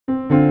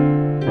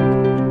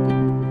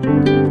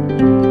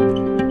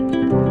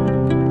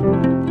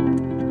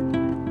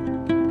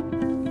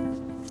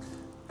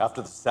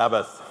After the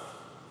Sabbath,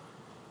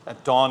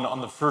 at dawn on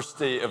the first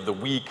day of the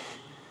week,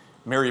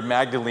 Mary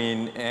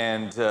Magdalene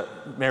and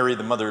Mary,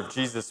 the mother of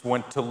Jesus,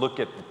 went to look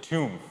at the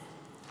tomb.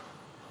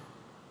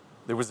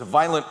 There was a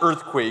violent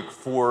earthquake,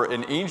 for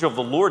an angel of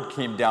the Lord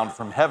came down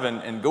from heaven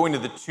and, going to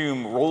the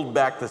tomb, rolled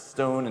back the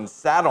stone and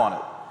sat on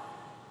it.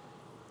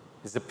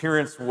 His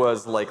appearance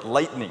was like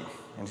lightning,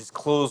 and his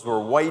clothes were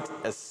white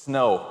as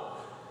snow.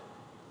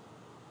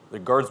 The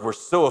guards were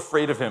so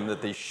afraid of him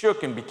that they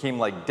shook and became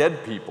like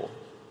dead people.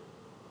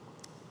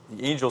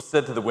 The angel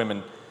said to the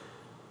women,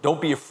 "Don't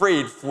be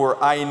afraid, for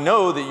I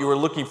know that you are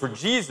looking for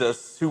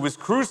Jesus who was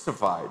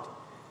crucified.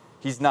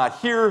 He's not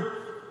here.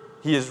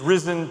 He is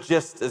risen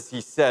just as he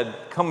said.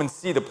 Come and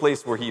see the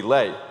place where he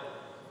lay.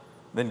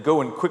 Then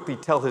go and quickly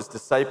tell his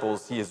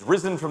disciples, he is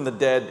risen from the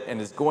dead and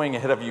is going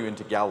ahead of you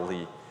into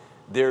Galilee.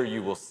 There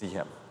you will see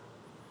him.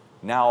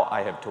 Now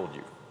I have told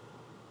you."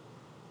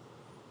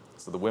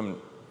 So the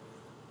women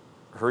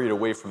hurried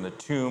away from the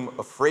tomb,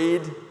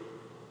 afraid,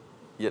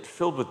 yet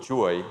filled with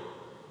joy,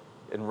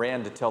 and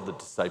ran to tell the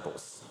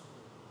disciples.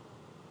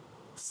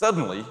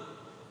 Suddenly,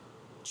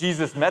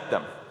 Jesus met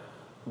them.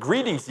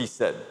 "Greetings," he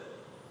said.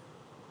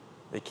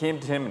 They came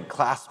to him and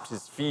clasped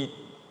his feet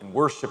and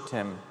worshiped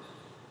him.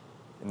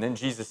 And then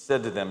Jesus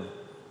said to them,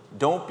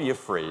 "Don't be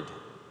afraid.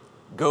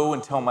 Go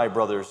and tell my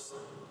brothers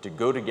to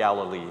go to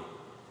Galilee.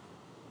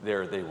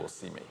 There they will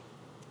see me."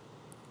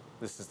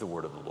 This is the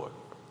word of the Lord.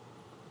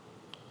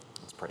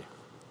 Let's pray.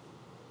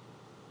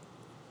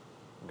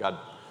 God,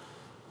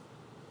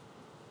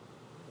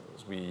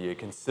 as we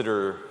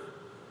consider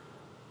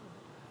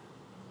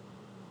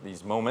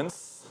these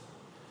moments,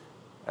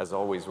 as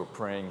always, we're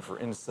praying for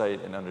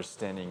insight and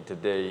understanding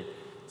today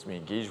as we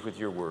engage with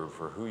your word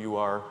for who you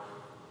are,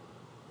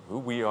 who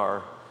we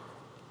are,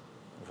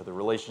 and for the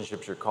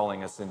relationships you're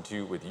calling us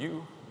into with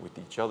you, with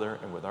each other,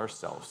 and with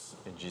ourselves.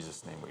 In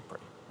Jesus' name we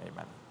pray.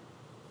 Amen.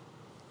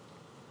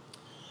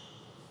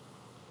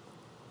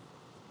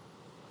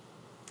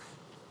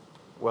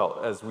 Well,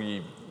 as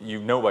you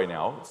know by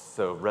now, it's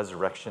the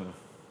Resurrection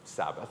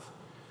Sabbath.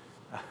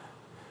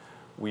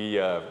 We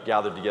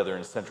gathered together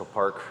in Central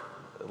Park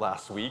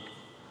last week.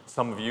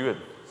 Some of you at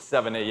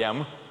 7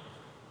 a.m.,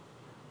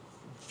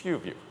 a few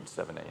of you at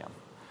 7 a.m.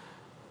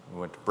 We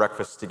went to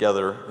breakfast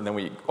together, and then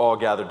we all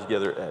gathered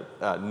together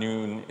at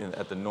noon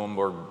at the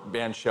Nürnberg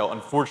band shell.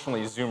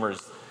 Unfortunately,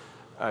 Zoomers,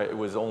 it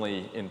was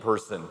only in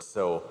person,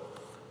 so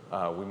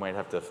we might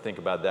have to think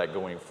about that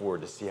going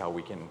forward to see how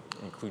we can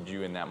include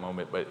you in that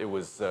moment. But it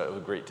was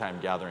a great time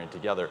gathering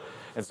together.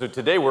 And so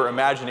today we're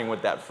imagining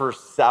what that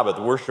first Sabbath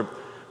worship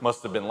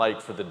must have been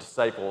like for the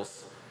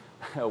disciples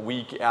a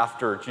week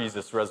after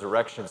Jesus'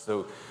 resurrection.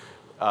 So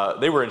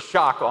they were in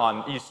shock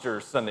on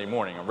Easter Sunday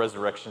morning, on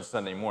Resurrection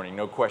Sunday morning,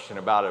 no question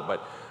about it.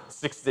 But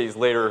 6 days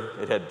later,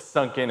 it had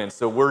sunk in. And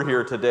so we're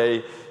here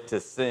today to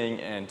sing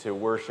and to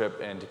worship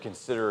and to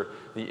consider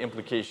the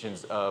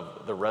implications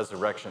of the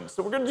resurrection.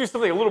 So we're going to do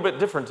something a little bit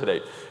different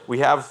today. We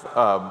have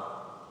a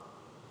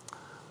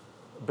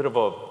bit of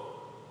a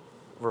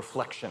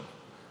reflection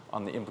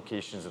on the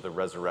implications of the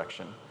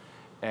resurrection.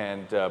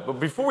 And but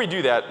before we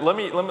do that,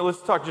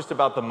 let's talk just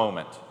about the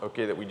moment,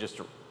 okay, that we just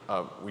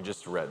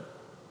read.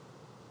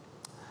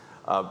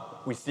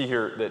 We see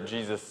here that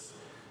Jesus,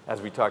 as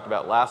we talked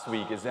about last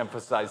week, is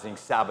emphasizing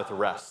Sabbath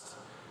rest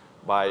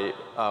by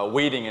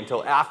waiting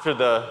until after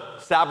the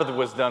Sabbath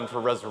was done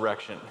for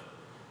resurrection.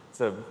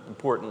 It's an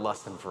important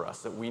lesson for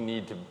us that we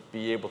need to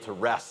be able to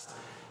rest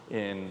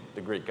in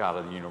the great God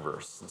of the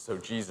universe. And so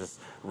Jesus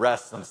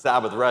rests on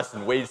Sabbath, rests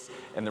and waits,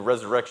 and the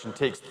resurrection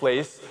takes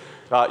place.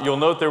 You'll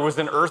note there was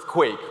an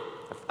earthquake.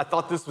 I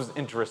thought this was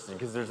interesting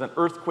because there's an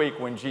earthquake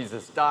when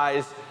Jesus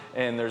dies,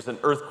 and there's an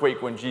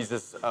earthquake when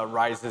Jesus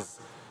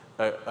rises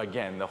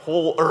again. The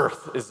whole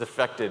earth is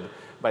affected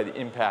by the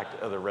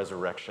impact of the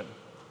resurrection,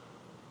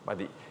 by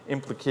the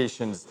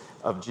implications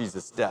of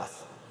Jesus'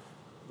 death.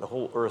 The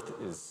whole earth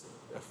is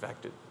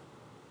affected.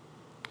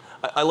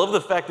 I love the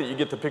fact that you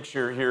get the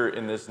picture here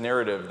in this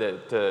narrative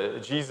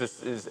that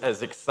Jesus is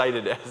as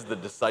excited as the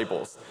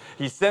disciples.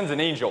 He sends an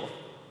angel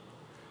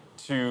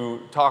to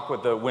talk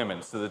with the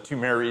women. So the two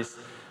Marys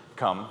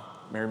come,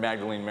 Mary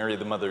Magdalene, Mary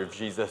the mother of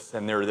Jesus,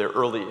 and they're there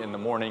early in the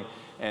morning,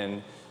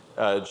 and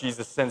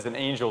Jesus sends an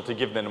angel to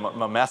give them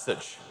a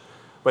message.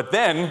 But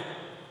then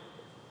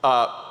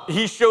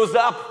he shows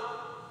up.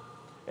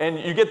 And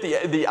you get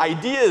the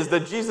idea is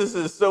that Jesus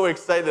is so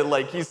excited,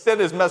 like he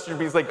sent his message,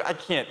 but he's like, I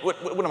can't, what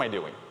am I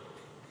doing?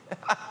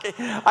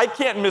 I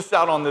can't miss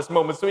out on this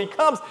moment. So he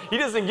comes, he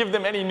doesn't give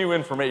them any new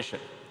information.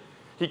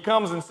 He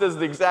comes and says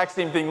the exact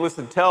same thing.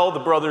 Listen, tell the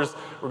brothers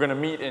we're going to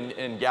meet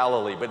in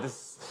Galilee. But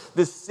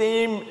this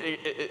same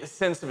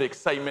sense of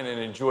excitement and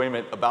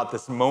enjoyment about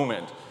this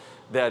moment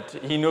that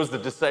he knows the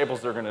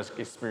disciples are going to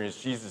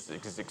experience, Jesus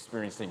is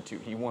experiencing too.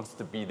 He wants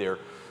to be there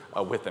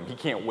with them. He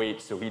can't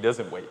wait, so he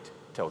doesn't wait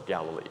till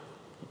Galilee.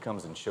 He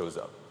comes and shows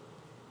up.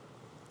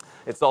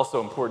 It's also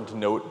important to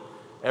note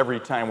every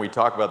time we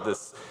talk about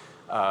this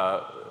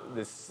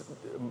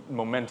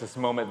momentous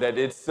moment that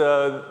it's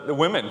the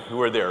women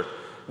who are there.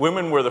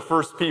 Women were the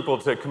first people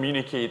to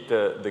communicate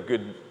the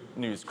good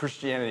news.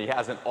 Christianity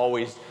hasn't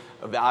always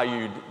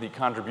valued the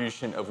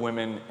contribution of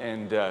women,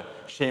 and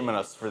shame on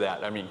us for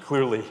that. I mean,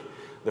 clearly,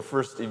 the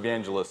first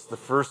evangelists, the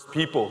first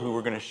people who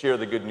were going to share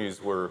the good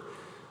news were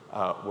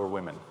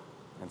women.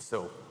 And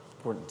so,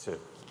 important to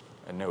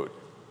note.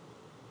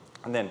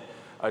 And then,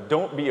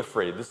 don't be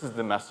afraid. This is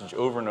the message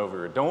over and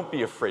over. Don't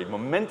be afraid.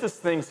 Momentous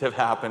things have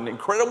happened.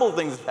 Incredible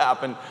things have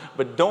happened.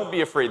 But don't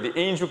be afraid. The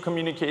angel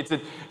communicates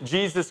it.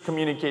 Jesus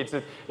communicates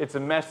it. It's a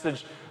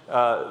message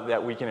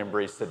that we can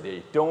embrace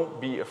today. Don't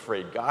be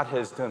afraid. God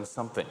has done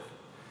something.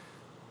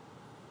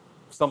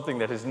 Something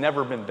that has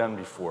never been done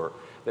before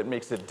that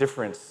makes a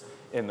difference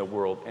in the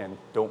world. And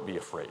don't be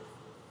afraid.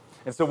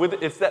 And so with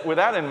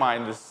that in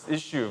mind, this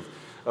issue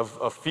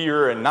of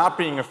fear and not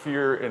being a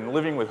fear and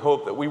living with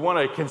hope, that we want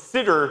to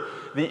consider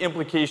the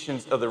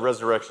implications of the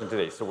resurrection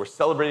today. So we're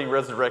celebrating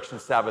Resurrection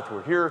Sabbath.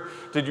 We're here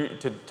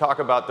to talk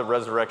about the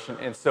resurrection.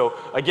 And so,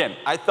 again,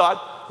 I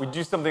thought we'd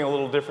do something a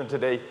little different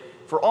today.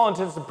 For all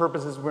intents and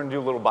purposes, we're going to do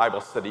a little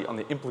Bible study on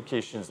the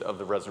implications of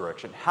the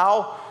resurrection.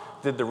 How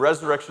did the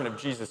resurrection of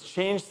Jesus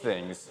change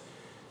things,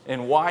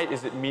 and why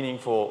is it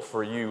meaningful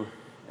for you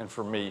and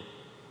for me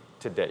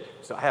today?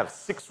 So I have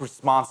 6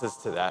 responses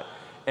to that.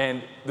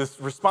 And the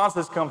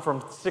responses come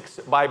from 6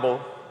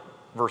 Bible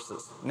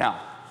verses.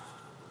 Now,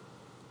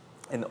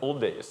 in the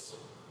old days,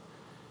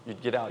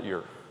 you'd get out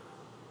your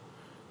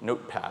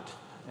notepad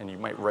and you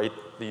might write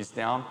these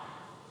down.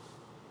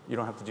 You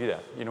don't have to do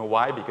that. You know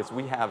why? Because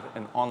we have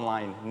an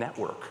online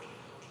network.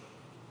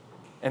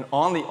 And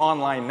on the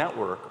online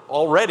network,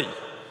 already,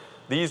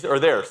 these are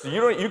there. So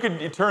you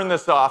could turn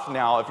this off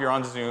now if you're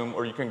on Zoom,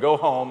 or you can go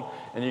home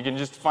and you can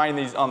just find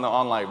these on the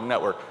online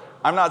network.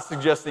 I'm not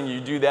suggesting you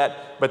do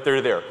that, but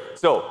they're there.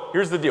 So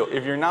here's the deal.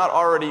 If you're not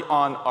already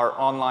on our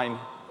online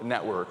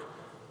network,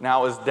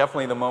 now is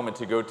definitely the moment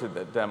to go to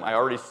them. I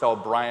already saw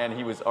Brian.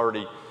 He was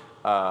already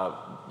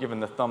given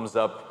the thumbs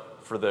up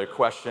for the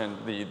question,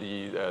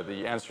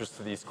 the answers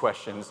to these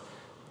questions.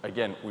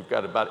 Again, we've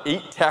got about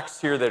 8 texts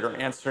here that are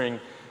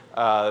answering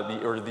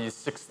these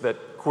 6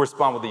 that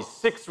correspond with these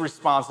 6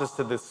 responses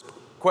to this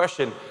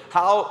question.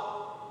 How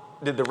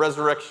did the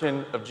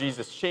resurrection of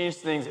Jesus change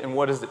things, and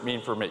what does it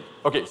mean for me?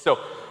 Okay, so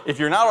if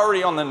you're not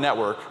already on the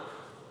network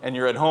and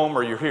you're at home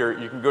or you're here,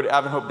 you can go to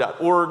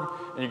adventhope.org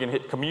and you can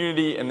hit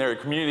community, and there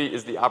community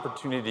is the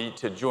opportunity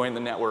to join the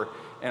network.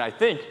 And I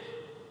think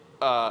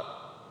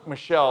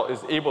Michelle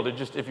is able to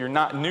just, if you're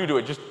not new to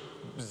it, just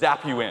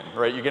zap you in,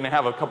 right? You're going to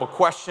have a couple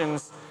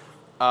questions,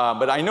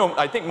 but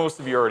I think most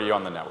of you are already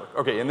on the network.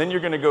 Okay, and then you're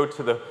going to go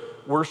to the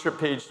worship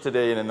page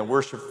today, and in the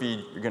worship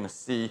feed, you're going to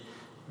see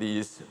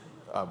these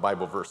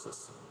Bible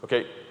verses.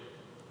 Okay?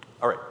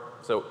 All right.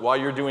 So while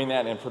you're doing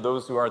that, and for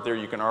those who aren't there,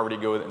 you can already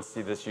go and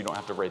see this. You don't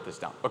have to write this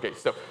down. Okay,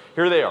 so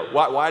here they are.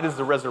 Why does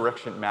the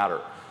resurrection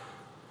matter?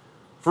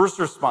 First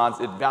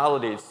response, it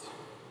validates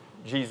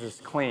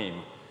Jesus'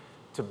 claim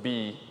to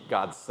be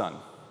God's Son.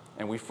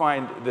 And we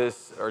find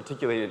this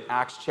articulated in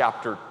Acts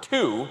chapter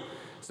 2.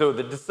 So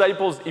the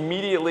disciples,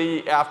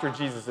 immediately after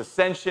Jesus'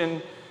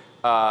 ascension,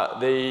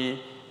 the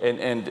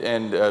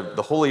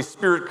Holy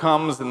Spirit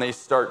comes and they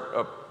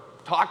start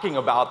talking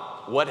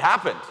about what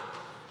happened.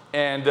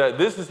 And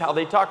this is how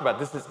they talk about it.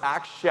 This is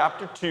Acts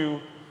chapter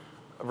 2,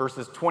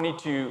 verses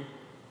 22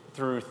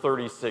 through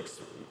 36.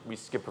 We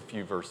skip a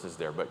few verses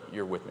there, but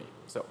you're with me.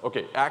 So,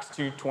 okay, Acts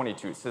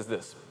 2:22, it says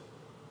this.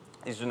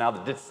 These are now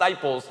the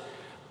disciples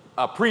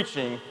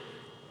preaching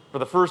for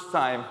the first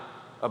time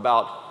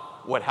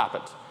about what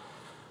happened.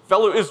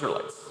 Fellow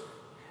Israelites,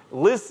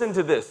 listen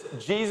to this.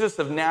 Jesus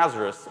of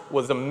Nazareth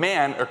was a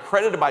man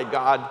accredited by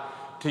God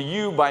to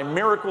you by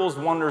miracles,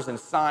 wonders, and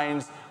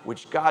signs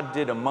which God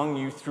did among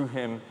you through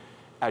him,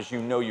 as you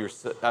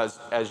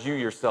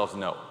yourselves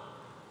know.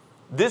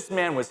 This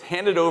man was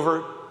handed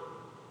over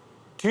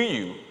to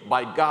you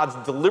by God's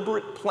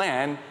deliberate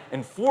plan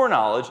and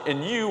foreknowledge,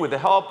 and you, with the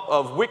help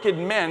of wicked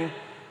men,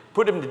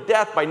 put him to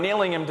death by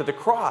nailing him to the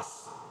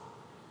cross.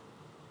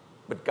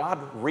 But God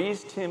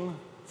raised him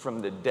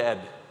from the dead,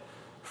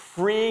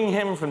 freeing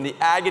him from the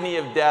agony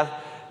of death,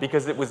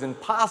 because it was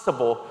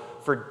impossible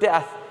for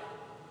death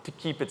to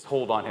keep its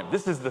hold on him.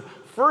 This is the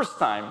first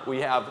time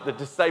we have the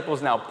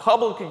disciples now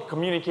publicly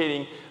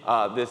communicating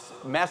this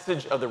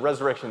message of the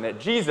resurrection, that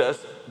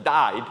Jesus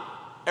died.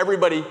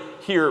 Everybody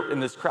here in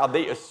this crowd,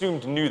 they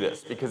assumed knew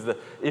this because the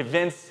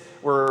events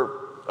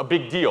were a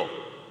big deal.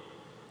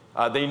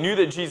 They knew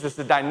that Jesus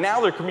had died. Now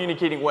they're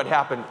communicating what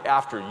happened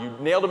after. You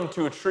nailed him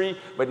to a tree,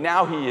 but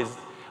now he is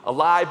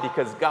alive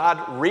because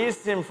God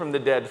raised him from the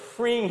dead,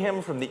 freeing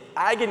him from the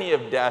agony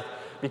of death,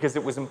 because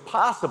it was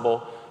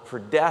impossible for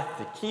death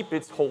to keep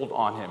its hold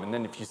on him. And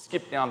then if you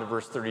skip down to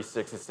verse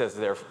 36, it says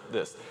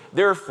this.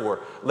 Therefore,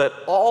 let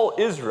all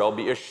Israel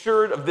be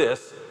assured of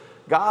this: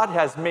 God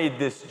has made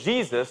this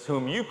Jesus,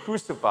 whom you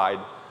crucified,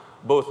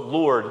 both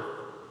Lord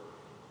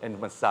and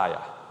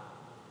Messiah.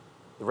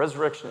 The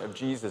resurrection of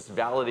Jesus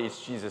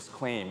validates Jesus'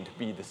 claim to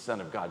be the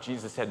Son of God.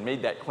 Jesus had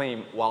made that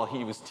claim while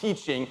he was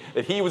teaching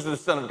that he was the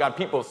Son of God.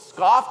 People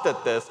scoffed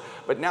at this,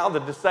 but now the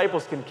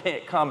disciples can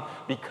come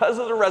because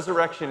of the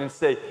resurrection and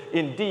say,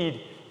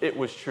 indeed, it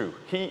was true.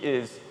 He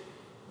is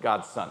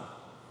God's Son.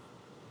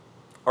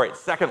 All right,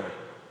 secondly,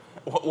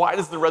 why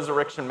does the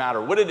resurrection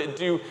matter? What did it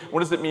do? What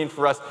does it mean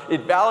for us?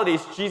 It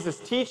validates Jesus'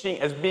 teaching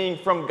as being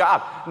from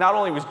God. Not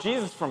only was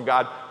Jesus from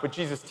God, but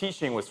Jesus'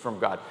 teaching was from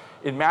God.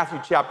 In Matthew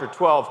chapter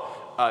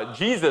 12,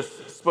 Jesus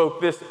spoke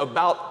this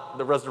about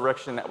the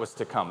resurrection that was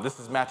to come. This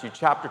is Matthew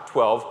chapter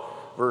 12,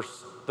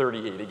 verse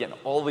 38. Again,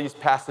 all these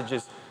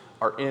passages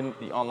are in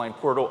the online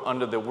portal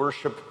under the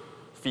worship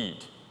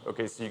feed.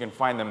 Okay, so you can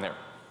find them there.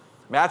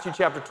 Matthew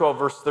chapter 12,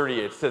 verse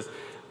 38, it says,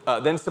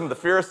 then some of the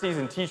Pharisees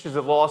and teachers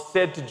of law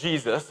said to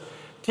Jesus,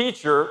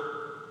 "Teacher,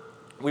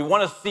 we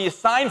want to see a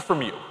sign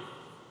from you."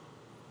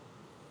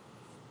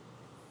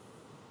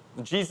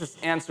 And Jesus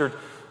answered,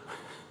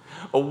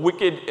 "A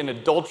wicked and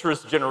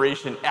adulterous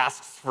generation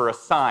asks for a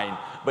sign,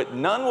 but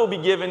none will be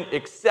given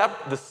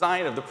except the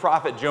sign of the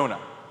prophet Jonah."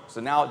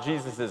 So now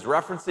Jesus is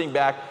referencing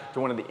back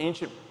to one of the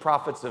ancient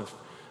prophets of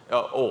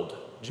old,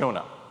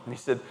 Jonah. And he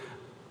said,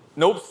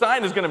 "No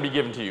sign is going to be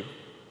given to you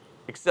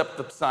except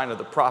the sign of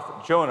the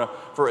prophet Jonah.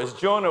 For as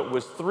Jonah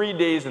was 3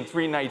 days and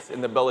 3 nights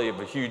in the belly of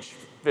a huge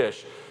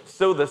fish,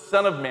 so the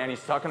Son of Man,"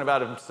 he's talking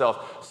about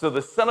himself, "so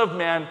the Son of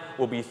Man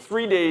will be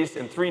 3 days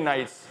and 3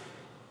 nights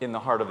in the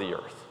heart of the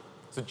earth."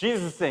 So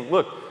Jesus is saying,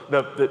 look,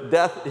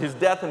 his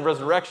death and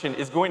resurrection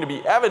is going to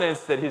be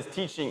evidence that his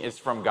teaching is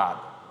from God.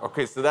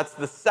 Okay, so that's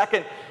the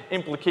second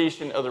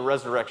implication of the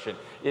resurrection.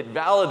 It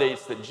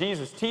validates that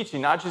Jesus'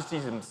 teaching, not just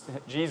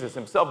Jesus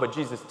himself, but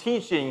Jesus'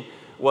 teaching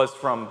was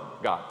from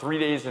God. 3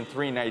 days and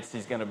 3 nights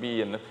he's going to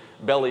be in the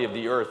belly of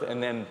the earth,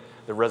 and then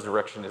the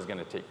resurrection is going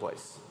to take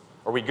place.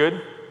 Are we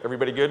good?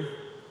 Everybody good?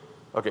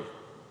 Okay.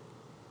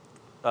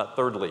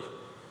 Thirdly,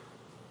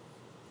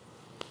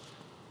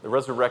 the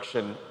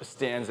resurrection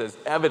stands as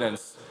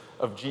evidence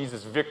of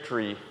Jesus'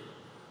 victory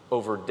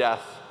over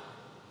death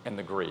and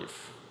the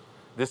grave.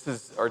 This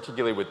is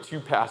articulated with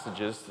 2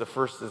 passages. The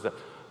first is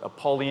a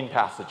Pauline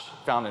passage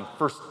found in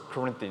 1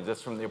 Corinthians.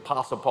 That's from the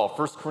Apostle Paul,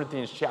 1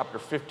 Corinthians chapter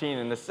 15.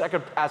 And the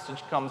second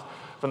passage comes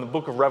from the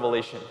book of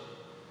Revelation,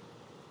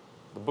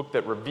 the book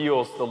that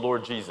reveals the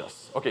Lord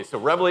Jesus. Okay, so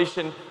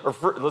Revelation,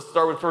 let's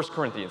start with 1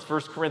 Corinthians.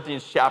 1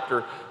 Corinthians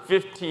chapter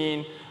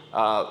 15,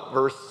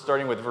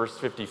 starting with verse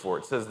 54.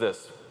 It says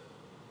this: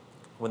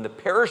 "When the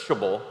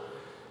perishable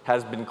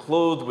has been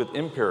clothed with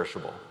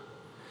imperishable,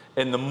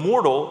 and the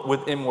mortal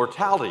with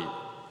immortality,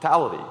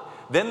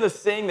 then the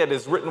saying that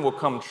is written will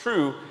come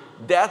true: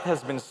 death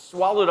has been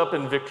swallowed up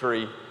in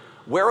victory.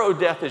 Where, O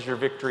death, is your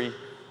victory?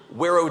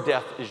 Where, O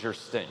death, is your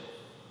sting?"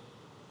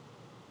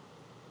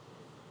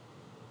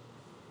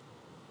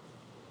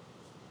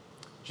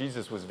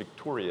 Jesus was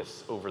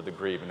victorious over the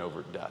grave and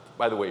over death.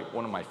 By the way,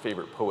 one of my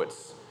favorite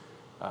poets,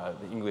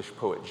 the English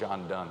poet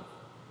John Donne.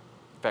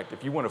 In fact,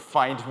 if you want to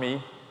find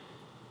me,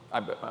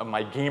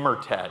 my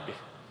gamer tag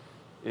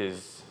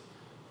is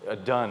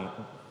John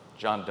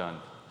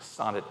Donne,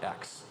 Sonnet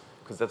X,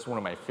 because that's one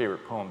of my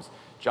favorite poems.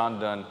 John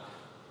Donne,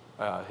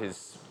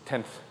 his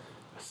 10th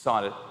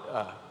sonnet,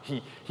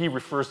 he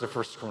refers to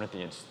 1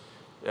 Corinthians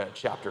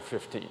chapter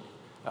 15.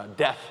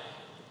 Death,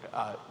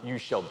 you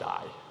shall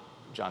die,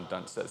 John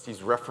Donne says. He's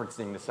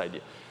referencing this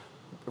idea.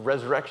 The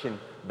resurrection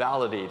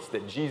validates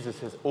that Jesus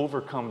has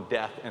overcome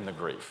death and the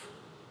grave.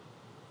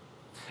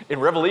 In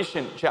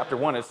Revelation chapter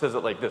 1, it says it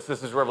like this.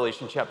 This is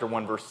Revelation chapter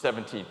 1, verse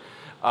 17.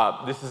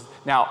 This is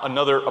now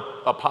another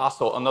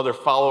apostle, another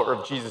follower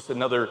of Jesus,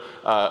 another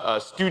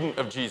student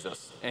of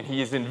Jesus. And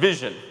he is in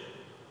vision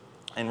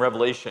in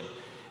Revelation.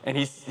 And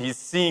he's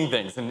seeing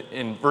things. And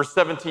in verse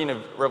 17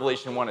 of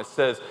Revelation 1, it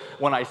says,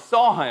 "When I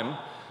saw him,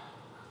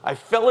 I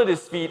fell at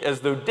his feet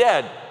as though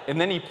dead. And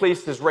then he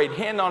placed his right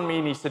hand on me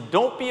and he said,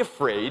 'Don't be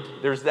afraid.'"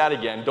 There's that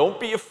again. "Don't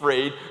be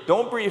afraid.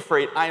 Don't be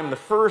afraid. I am the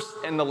first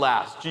and the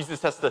last."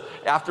 Jesus has to,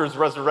 after his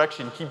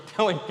resurrection, keep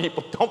telling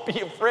people, don't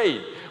be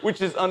afraid, which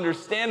is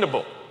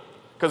understandable.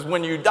 Because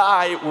when you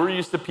die, we're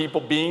used to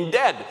people being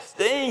dead,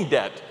 staying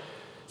dead.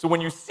 So when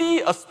you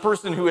see a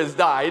person who has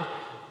died,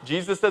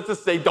 Jesus has to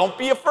say, don't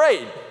be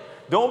afraid.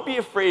 Don't be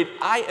afraid.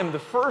 I am the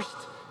first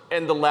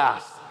and the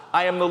last.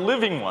 I am the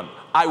living one.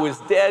 I was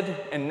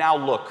dead, and now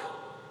look,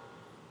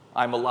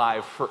 I'm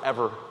alive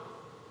forever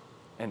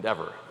and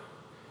ever.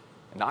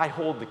 And I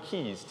hold the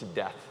keys to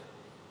death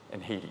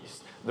and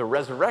Hades. The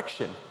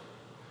resurrection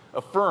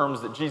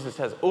affirms that Jesus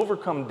has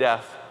overcome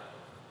death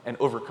and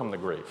overcome the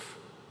grave.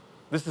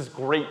 This is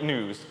great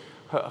news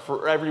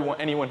for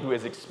anyone who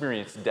has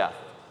experienced death,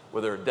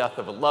 whether death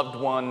of a loved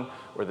one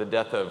or the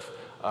death of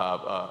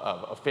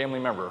a family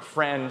member, a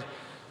friend,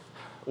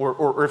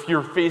 or if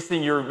you're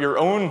facing your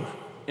own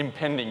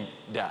impending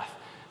death.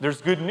 There's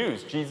good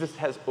news. Jesus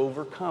has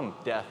overcome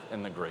death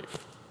and the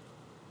grave.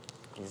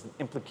 These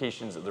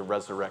implications of the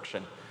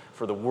resurrection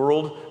for the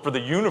world, for the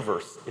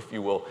universe, if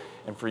you will,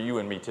 and for you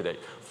and me today.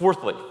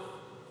 Fourthly,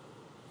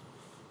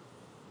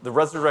 the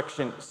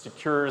resurrection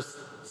secures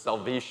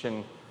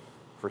salvation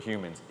for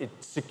humans. It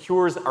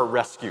secures our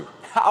rescue.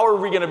 How are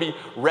we going to be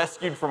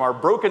rescued from our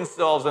broken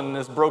selves in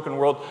this broken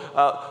world?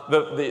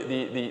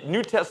 The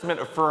New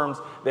Testament affirms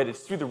that it's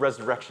through the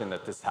resurrection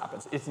that this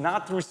happens. It's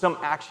not through some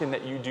action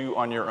that you do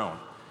on your own.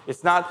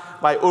 It's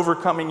not by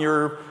overcoming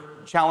your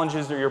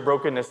challenges or your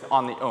brokenness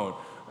on the own.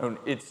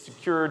 It's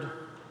secured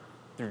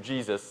through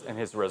Jesus and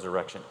his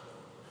resurrection.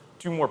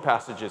 Two more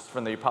passages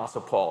from the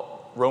Apostle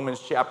Paul,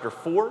 Romans chapter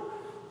 4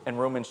 and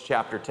Romans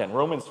chapter 10.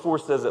 Romans 4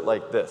 says it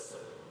like this,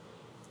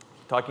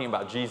 talking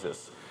about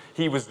Jesus.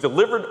 He was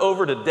delivered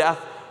over to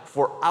death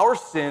for our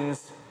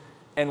sins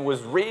and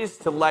was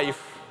raised to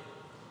life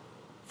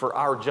for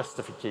our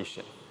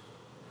justification.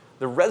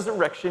 The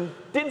resurrection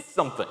did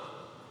something.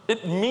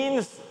 It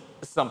means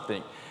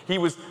something. He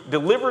was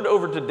delivered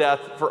over to death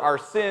for our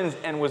sins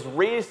and was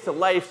raised to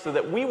life so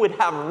that we would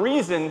have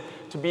reason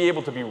to be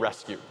able to be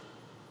rescued.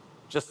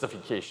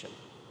 Justification.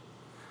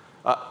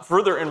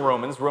 Further in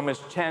Romans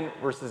 10,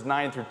 verses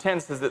 9 through 10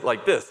 says it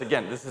like this.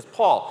 Again, this is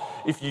Paul.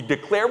 If you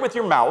declare with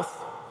your mouth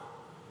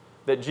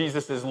that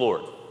Jesus is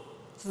Lord.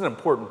 This is an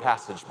important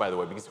passage, by the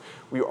way, because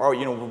we're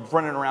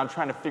running around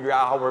trying to figure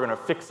out how we're going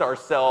to fix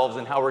ourselves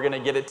and how we're going to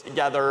get it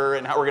together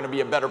and how we're going to be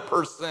a better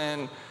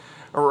person.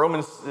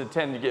 Romans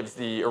 10 gives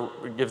the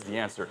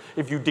answer.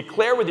 If you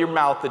declare with your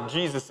mouth that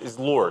Jesus is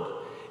Lord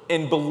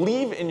and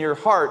believe in your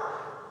heart,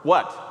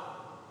 what?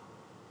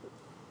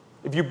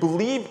 If you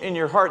believe in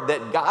your heart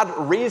that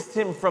God raised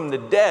him from the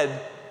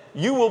dead,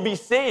 you will be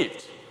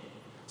saved.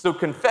 So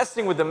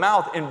confessing with the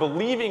mouth and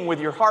believing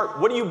with your heart,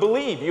 what do you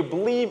believe? You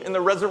believe in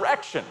the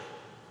resurrection.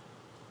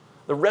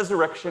 The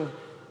resurrection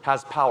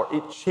has power.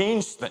 It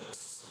changed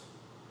things.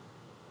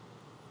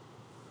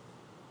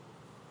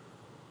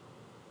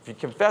 If you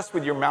confess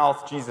with your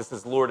mouth Jesus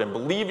is Lord and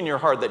believe in your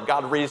heart that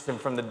God raised him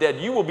from the dead,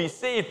 you will be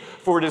saved.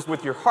 For it is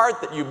with your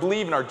heart that you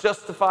believe and are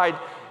justified,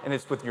 and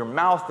it's with your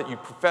mouth that you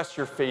profess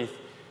your faith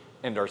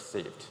and are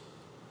saved.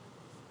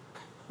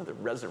 The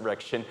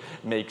resurrection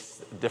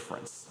makes a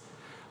difference.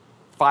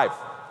 5,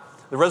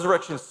 the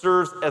resurrection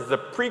serves as the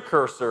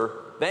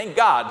precursor, thank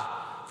God,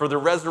 for the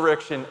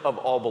resurrection of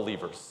all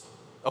believers.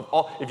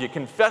 If you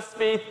confess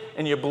faith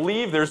and you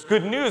believe, there's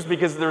good news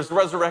because there's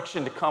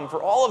resurrection to come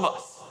for all of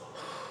us.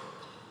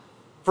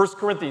 1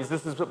 Corinthians,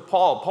 this is what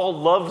Paul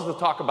loves to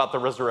talk about the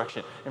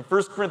resurrection. In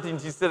 1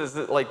 Corinthians, he says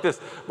it like this,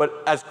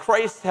 but as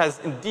Christ has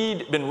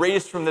indeed been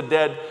raised from the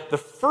dead, the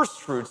first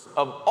fruits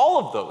of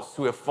all of those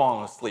who have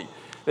fallen asleep.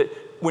 That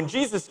when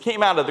Jesus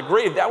came out of the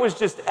grave, that was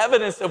just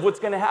evidence of what's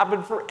going to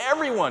happen for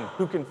everyone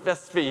who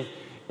confesses faith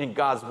in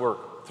God's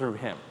work through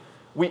him.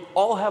 We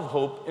all have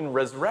hope in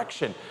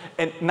resurrection.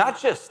 And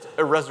not just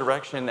a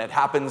resurrection that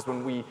happens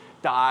when we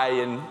die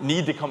and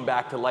need to come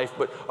back to life,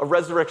 but a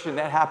resurrection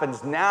that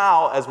happens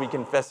now as we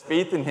confess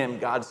faith in him.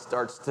 God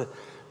starts to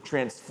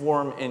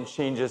transform and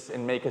change us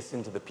and make us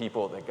into the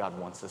people that God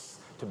wants us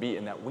to be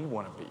and that we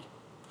want to be.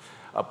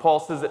 Paul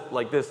says it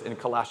like this in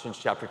Colossians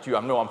chapter 2.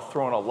 I know I'm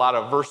throwing a lot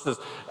of verses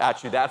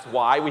at you. That's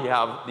why we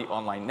have the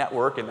online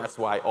network, and that's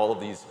why all of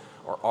these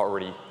are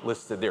already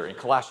listed there. In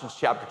Colossians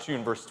chapter 2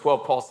 and verse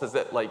 12, Paul says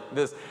it like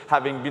this,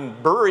 having been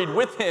buried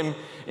with him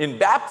in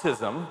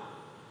baptism,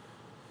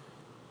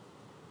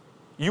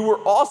 you were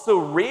also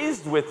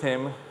raised with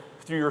him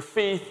through your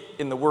faith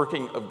in the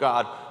working of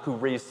God who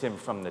raised him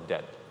from the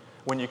dead.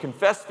 When you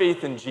confess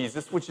faith in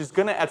Jesus, which is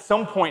going to at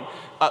some point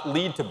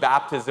lead to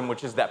baptism,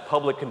 which is that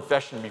public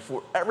confession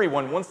before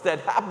everyone, once that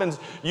happens,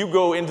 you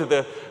go into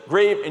the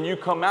grave and you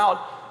come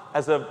out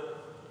as a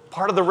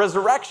part of the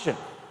resurrection.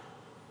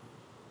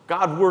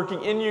 God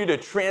working in you to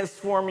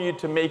transform you,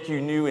 to make you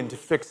new, and to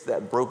fix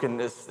that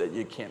brokenness that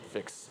you can't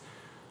fix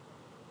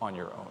on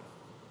your own.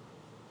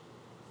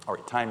 All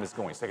right, time is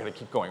going, so I got to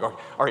keep going. All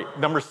right,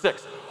 number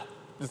 6.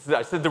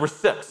 I said there were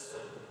 6.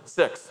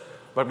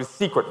 But the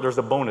secret, there's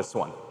a bonus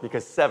one,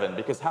 because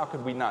how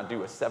could we not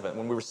do a 7?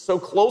 When we were so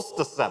close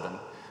to 7,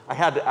 I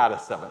had to add a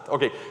 7th.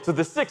 Okay, so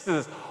the 6th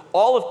is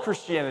all of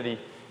Christianity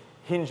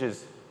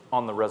hinges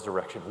on the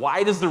resurrection.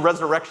 Why does the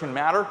resurrection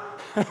matter?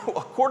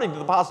 According to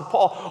the Apostle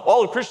Paul,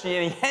 all of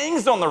Christianity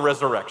hangs on the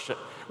resurrection.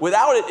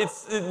 Without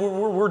it,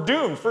 we're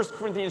doomed. 1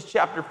 Corinthians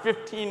chapter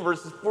 15,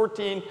 verses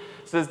 14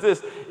 says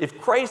this, if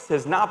Christ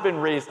has not been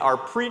raised, our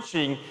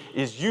preaching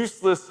is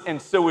useless,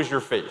 and so is your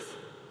faith.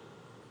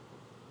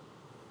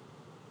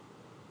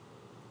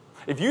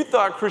 If you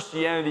thought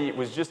Christianity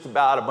was just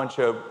about a bunch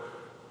of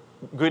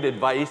good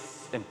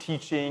advice and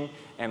teaching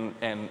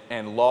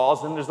and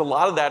laws, and there's a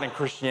lot of that in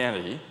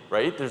Christianity,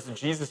 right?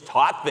 Jesus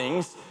taught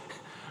things,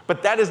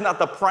 but that is not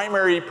the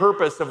primary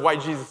purpose of why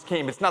Jesus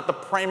came. It's not the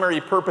primary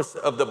purpose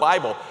of the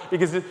Bible,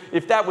 because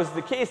if that was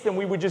the case, then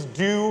we would just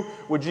do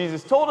what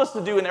Jesus told us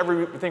to do and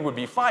everything would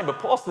be fine. But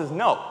Paul says,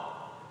 no,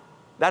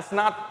 that's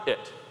not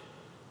it.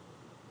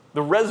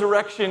 The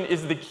resurrection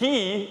is the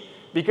key,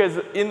 because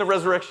in the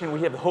resurrection,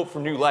 we have hope for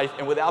new life,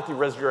 and without the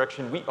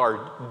resurrection, we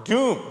are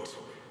doomed.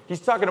 He's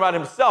talking about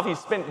himself.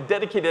 He's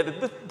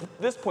dedicated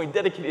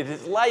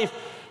his life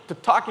to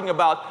talking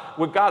about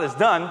what God has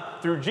done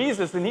through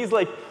Jesus, and he's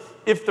like,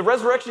 if the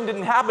resurrection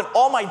didn't happen,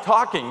 all my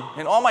talking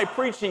and all my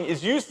preaching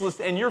is useless,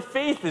 and your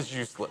faith is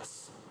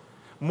useless.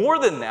 More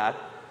than that,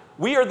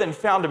 we are then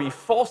found to be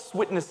false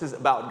witnesses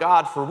about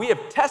God, for we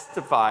have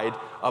testified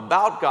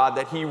about God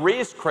that he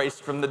raised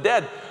Christ from the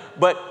dead.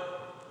 But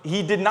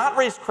he did not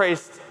raise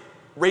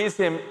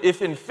him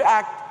if in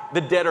fact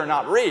the dead are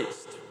not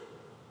raised.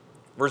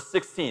 Verse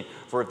 16,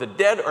 for if the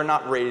dead are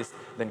not raised,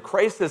 then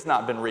Christ has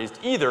not been raised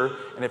either.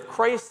 And if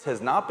Christ has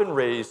not been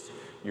raised,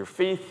 your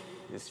faith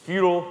is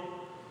futile.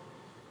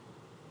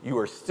 You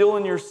are still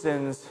in your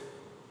sins,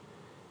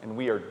 and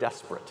we are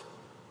desperate.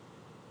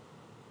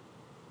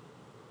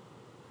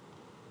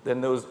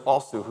 Then those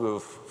also who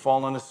have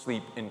fallen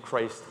asleep in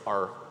Christ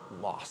are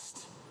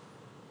lost.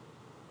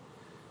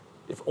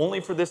 If only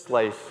for this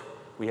life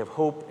we have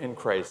hope in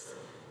Christ,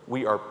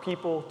 we are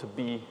people to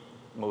be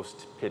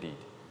most pitied.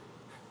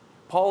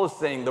 Paul is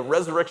saying the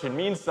resurrection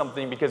means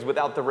something because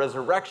without the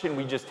resurrection,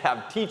 we just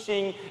have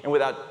teaching. And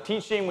without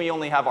teaching, we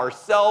only have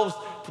ourselves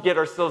to get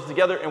ourselves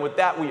together. And with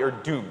that, we are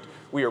doomed.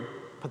 We are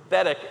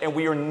pathetic, and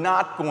we are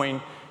not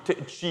going to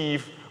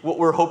achieve what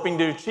we're hoping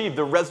to achieve.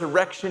 The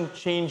resurrection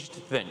changed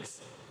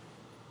things.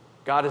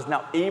 God is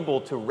now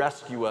able to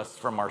rescue us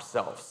from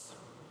ourselves.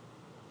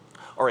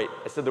 All right,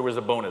 I said there was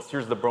a bonus.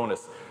 Here's the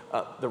bonus.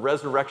 The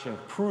resurrection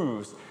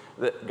proves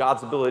that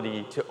God's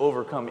ability to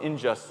overcome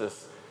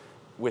injustice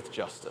with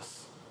justice.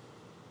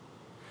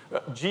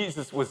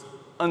 Jesus was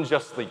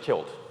unjustly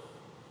killed.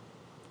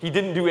 He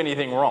didn't do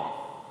anything wrong.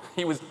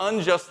 He was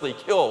unjustly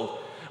killed,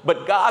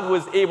 but God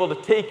was able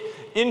to take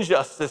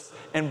injustice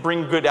and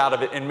bring good out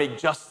of it and make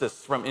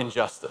justice from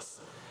injustice.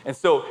 And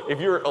so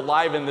if you're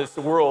alive in this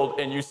world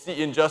and you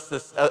see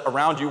injustice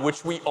around you,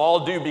 which we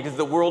all do because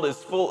the world is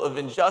full of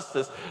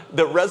injustice,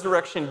 the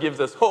resurrection gives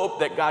us hope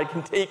that God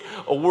can take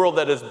a world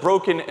that is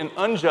broken and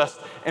unjust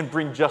and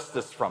bring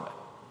justice from it.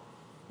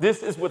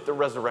 This is what the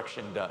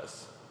resurrection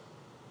does.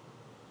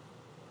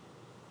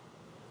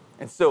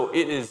 And so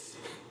it is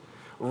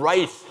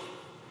right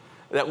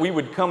that we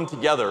would come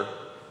together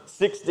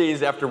 6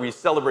 days after we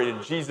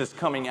celebrated Jesus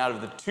coming out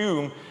of the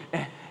tomb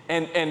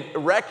and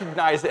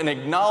recognize and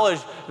acknowledge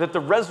that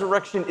the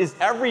resurrection is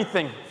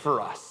everything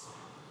for us.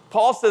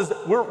 Paul says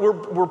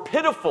we're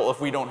pitiful if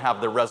we don't have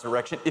the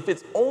resurrection, if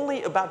it's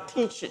only about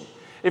teaching,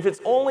 if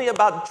it's only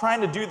about trying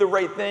to do the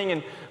right thing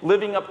and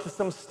living up to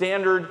some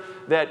standard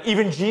that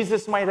even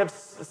Jesus might have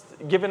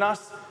given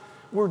us.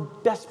 We're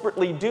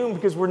desperately doomed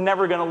because we're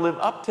never going to live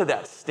up to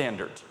that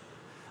standard.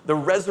 The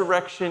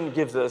resurrection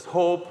gives us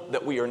hope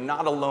that we are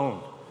not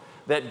alone,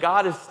 that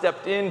God has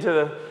stepped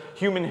into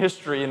human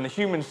history and the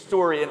human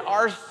story and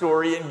our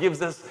story and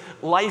gives us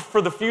life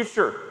for the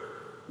future.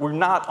 We're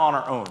not on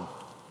our own.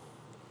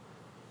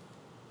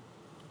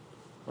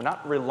 We're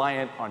not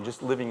reliant on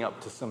just living up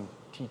to some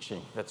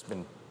teaching that's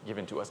been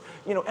given to us.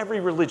 You know,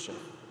 every religion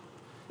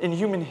in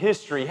human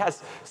history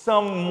has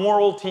some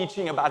moral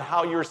teaching about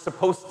how you're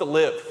supposed to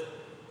live.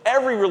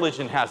 Every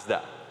religion has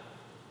that.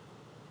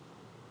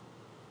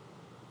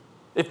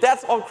 If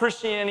that's all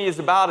Christianity is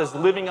about, is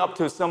living up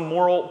to some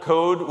moral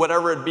code,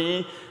 whatever it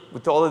be,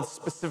 with all the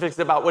specifics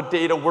about what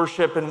day to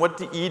worship and what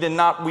to eat and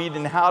not eat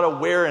and how to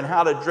wear and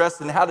how to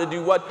dress and how to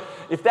do what,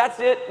 if that's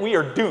it, we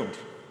are doomed.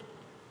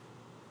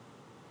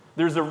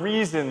 There's a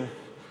reason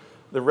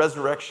the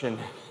resurrection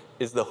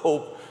is the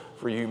hope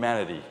for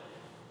humanity.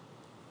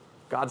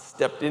 God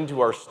stepped into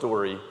our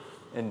story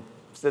and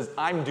says,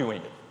 I'm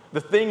doing it.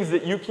 The things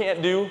that you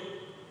can't do,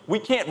 we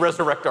can't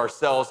resurrect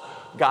ourselves.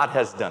 God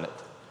has done it.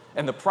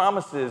 And the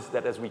promise is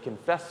that as we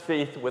confess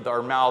faith with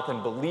our mouth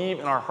and believe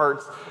in our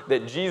hearts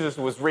that Jesus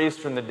was raised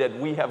from the dead,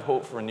 we have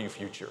hope for a new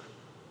future.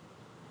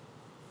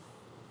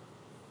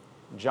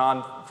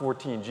 John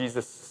 14,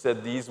 Jesus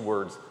said these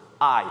words,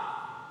 I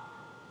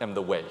am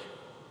the way,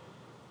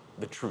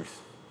 the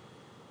truth,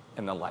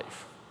 and the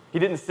life. He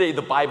didn't say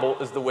the Bible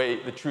is the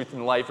way, the truth,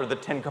 and the life, or the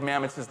 10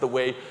 Commandments is the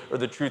way, or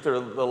the truth,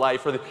 or the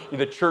life, or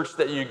the church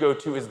that you go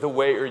to is the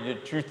way, or the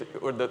truth,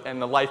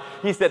 and the life.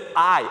 He said,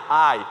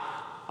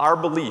 our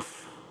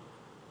belief,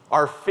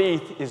 our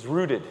faith is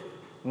rooted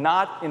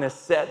not in a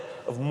set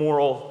of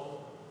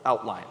moral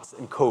outlines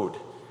and code.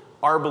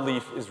 Our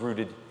belief is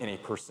rooted in a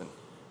person.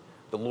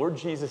 The Lord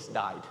Jesus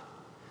died.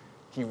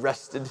 He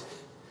rested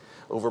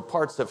over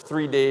parts of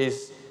 3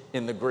 days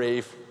in the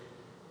grave,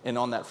 and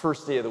on that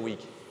first day of the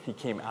week, he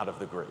came out of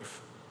the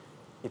grave.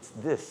 It's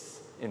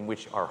this in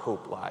which our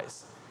hope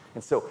lies.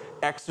 And so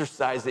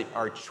exercising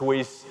our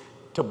choice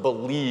to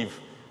believe.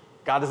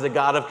 God is a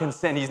God of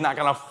consent. He's not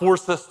going to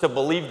force us to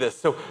believe this.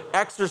 So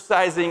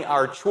exercising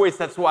our choice,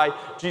 that's why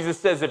Jesus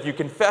says if you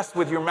confess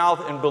with your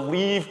mouth and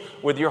believe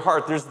with your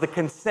heart, there's the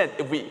consent.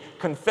 If we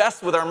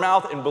confess with our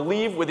mouth and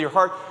believe with your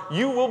heart,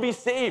 you will be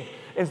saved.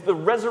 And the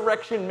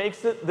resurrection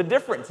makes it the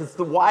difference. It's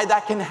the why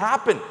that can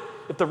happen.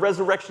 If the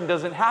resurrection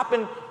doesn't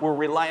happen, we're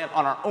reliant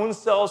on our own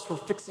selves for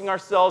fixing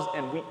ourselves,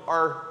 and we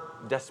are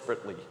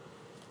desperately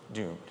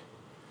doomed.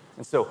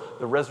 And so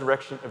the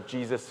resurrection of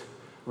Jesus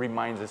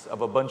reminds us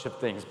of a bunch of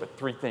things, but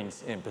 3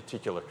 things in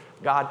particular.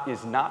 God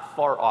is not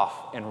far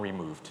off and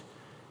removed.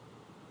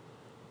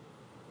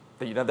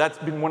 That's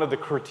been one of the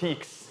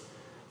critiques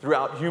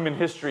throughout human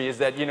history is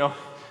that,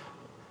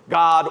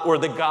 God or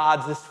the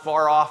gods is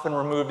far off and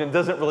removed and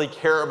doesn't really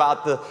care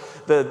about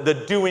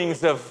the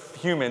doings of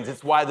humans.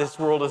 It's why this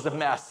world is a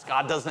mess.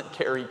 God doesn't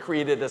care. He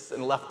created us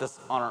and left us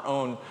on our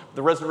own.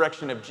 The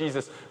resurrection of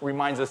Jesus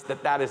reminds us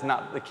that that is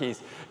not the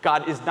case.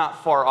 God is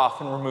not far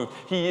off and removed.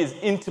 He is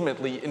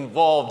intimately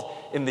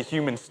involved in the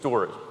human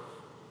story.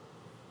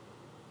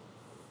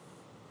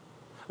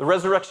 The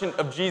resurrection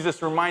of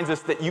Jesus reminds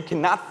us that you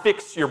cannot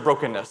fix your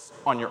brokenness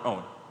on your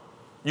own.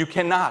 You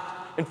cannot.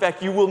 In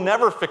fact, you will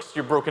never fix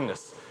your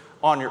brokenness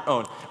on your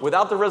own.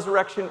 Without the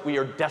resurrection, we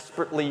are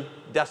desperately,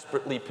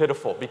 desperately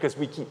pitiful because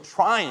we keep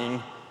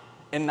trying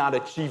and not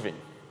achieving.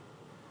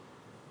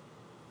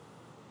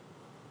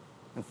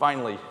 And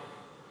finally,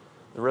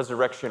 the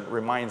resurrection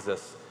reminds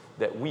us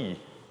that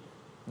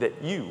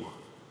you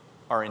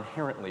are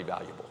inherently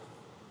valuable.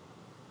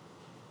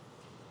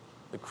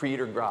 The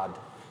Creator God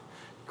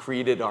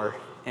created our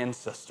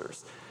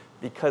ancestors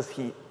because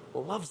he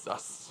loves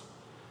us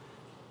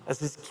as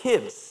his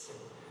kids.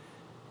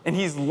 And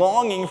he's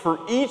longing for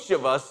each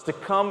of us to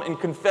come and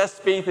confess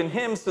faith in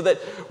him so that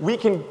we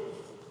can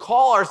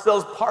call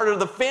ourselves part of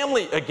the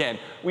family again.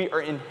 We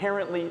are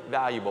inherently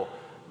valuable.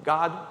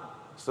 God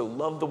so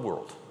loved the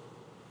world.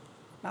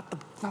 Not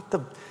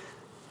the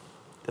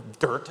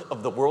dirt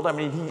of the world. I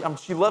mean,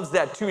 she loves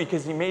that too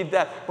because he made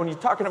that. When he's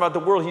talking about the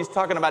world, he's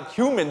talking about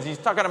humans. He's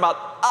talking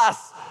about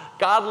us.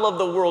 God loved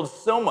the world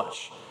so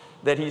much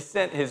that he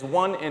sent his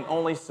one and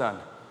only Son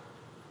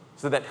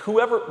so that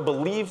whoever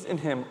believes in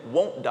him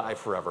won't die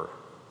forever,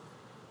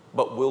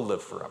 but will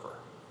live forever.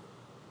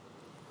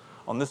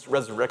 On this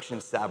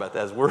resurrection Sabbath,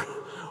 as we're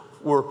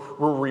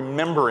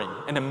remembering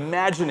and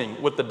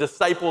imagining what the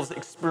disciples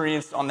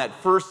experienced on that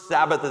first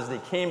Sabbath as they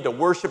came to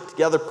worship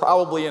together,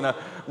 probably in a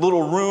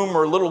little room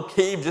or a little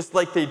cave, just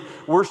like they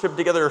worshiped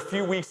together a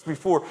few weeks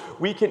before,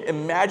 we can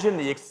imagine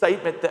the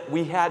excitement that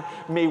we had.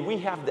 May we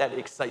have that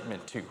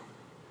excitement too.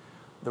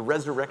 The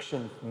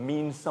resurrection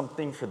means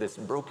something for this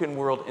broken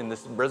world, and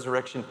this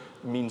resurrection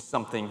means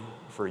something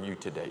for you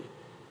today.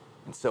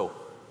 And so,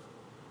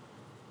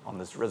 on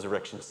this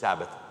resurrection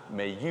Sabbath,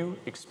 may you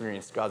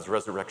experience God's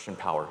resurrection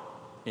power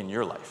in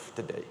your life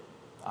today.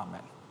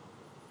 Amen.